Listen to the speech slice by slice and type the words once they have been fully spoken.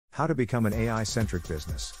How to become an AI-centric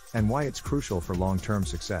business, and why it's crucial for long-term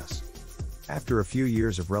success. After a few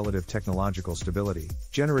years of relative technological stability,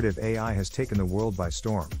 generative AI has taken the world by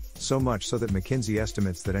storm, so much so that McKinsey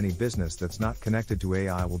estimates that any business that's not connected to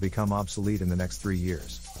AI will become obsolete in the next 3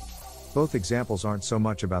 years. Both examples aren't so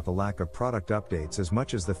much about the lack of product updates as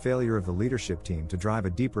much as the failure of the leadership team to drive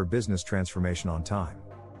a deeper business transformation on time.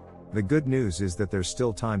 The good news is that there's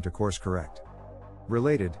still time to course correct.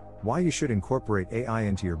 Related, why you should incorporate AI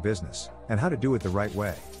into your business, and how to do it the right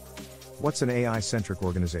way. What's an AI-centric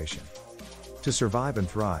organization? To survive and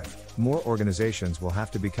thrive, more organizations will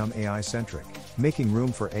have to become AI-centric, making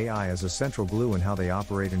room for AI as a central glue in how they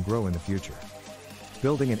operate and grow in the future.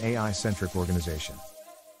 Building an AI-centric organization.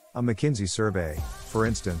 A McKinsey survey, for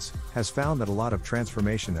instance, has found that a lot of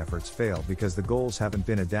transformation efforts fail because the goals haven't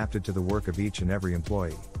been adapted to the work of each and every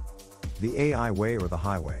employee. The AI way or the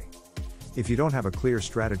highway. If you don't have a clear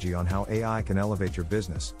strategy on how AI can elevate your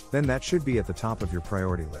business, then that should be at the top of your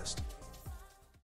priority list.